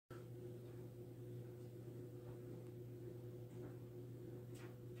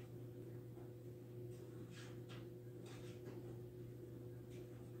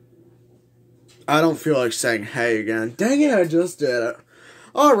I don't feel like saying hey again. Dang it, I just did it.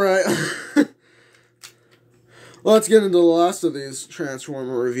 Alright. Let's get into the last of these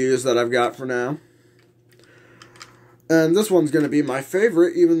Transformer reviews that I've got for now. And this one's going to be my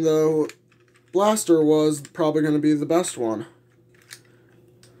favorite, even though Blaster was probably going to be the best one.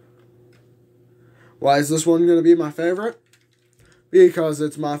 Why is this one going to be my favorite? Because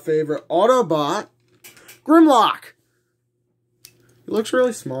it's my favorite Autobot, Grimlock. He looks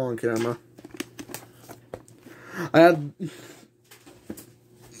really small on camera. I had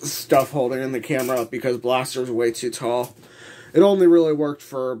stuff holding in the camera up because Blaster's way too tall. It only really worked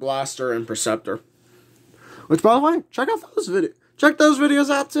for Blaster and Perceptor. Which, by the way, check those videos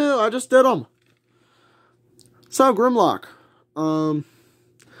out too. I just did them. So, Grimlock. Oh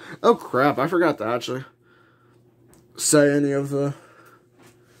crap, I forgot to actually say any of the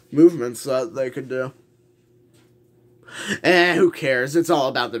movements that they could do. Who cares? It's all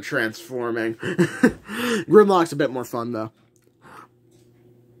about the transforming. Grimlock's a bit more fun, though.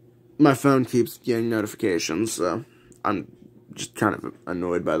 My phone keeps getting notifications, so I'm just kind of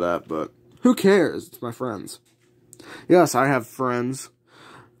annoyed by that, but who cares? It's my friends. Yes, I have friends.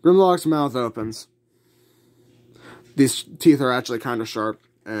 Grimlock's mouth opens. These teeth are actually kind of sharp,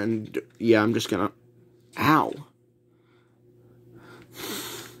 and yeah, I'm just gonna... Ow.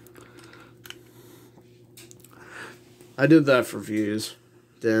 I did that for views,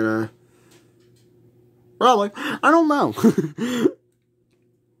 didn't I? Probably. I don't know.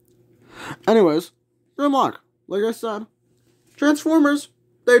 Anyways, Grimlock, like I said, Transformers,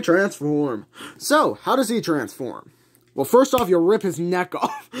 they transform. So, how does he transform? Well, first off, you rip his neck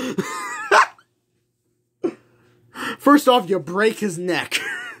off. First off, you break his neck.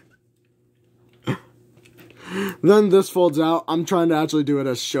 Then this folds out. I'm trying to actually do it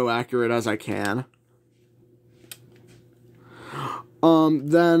as show accurate as I can.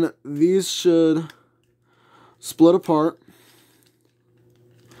 Then these should split apart.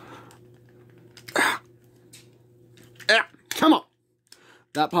 Come on.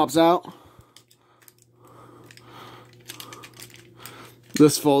 That pops out.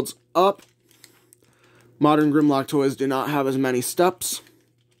 This folds up. Modern Grimlock toys do not have as many steps.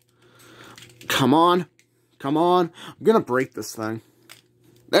 Come on. Come on. I'm gonna break this thing.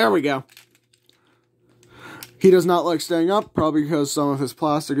 There we go. He does not like staying up, probably because some of his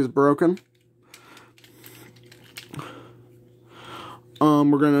plastic is broken.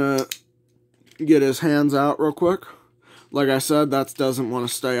 We're gonna get his hands out real quick. Like I said, that doesn't want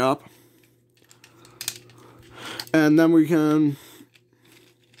to stay up. And then we can...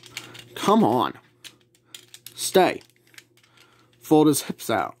 Come on. Stay. Fold his hips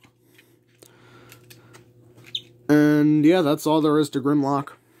out. And yeah, that's all there is to Grimlock.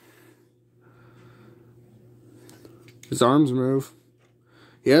 His arms move.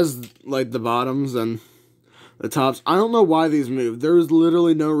 He has, like, the bottoms and the tops. I don't know why these move. There is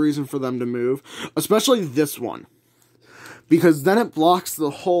literally no reason for them to move. Especially this one. Because then it blocks the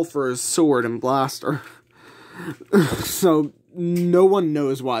hole for his sword and blaster. So, no one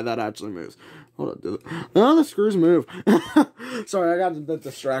knows why that actually moves. Hold on. Oh, the screws move. Sorry, I got a bit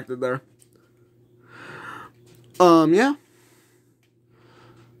distracted there. Yeah.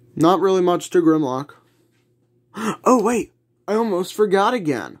 Not really much to Grimlock. Oh, wait. I almost forgot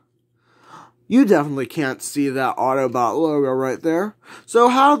again. You definitely can't see that Autobot logo right there. So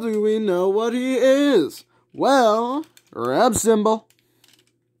how do we know what he is? Well, rep symbol.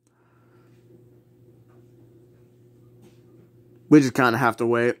 We just kind of have to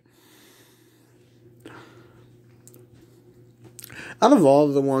wait. Out of all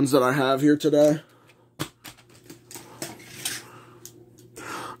of the ones that I have here today,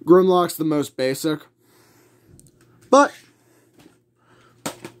 Grimlock's the most basic. But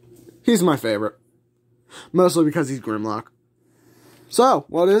he's my favorite. Mostly because he's Grimlock. So,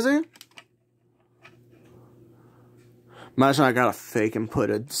 what is he? Imagine I got a fake and put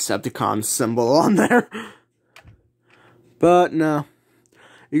a Decepticon symbol on there. But no.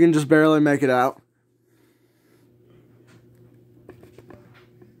 You can just barely make it out.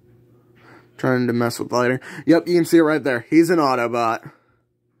 Trying to mess with lighting. Yep, you can see it right there. He's an Autobot.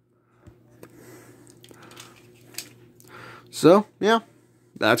 So, yeah.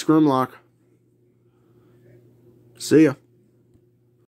 That's Grimlock. See ya.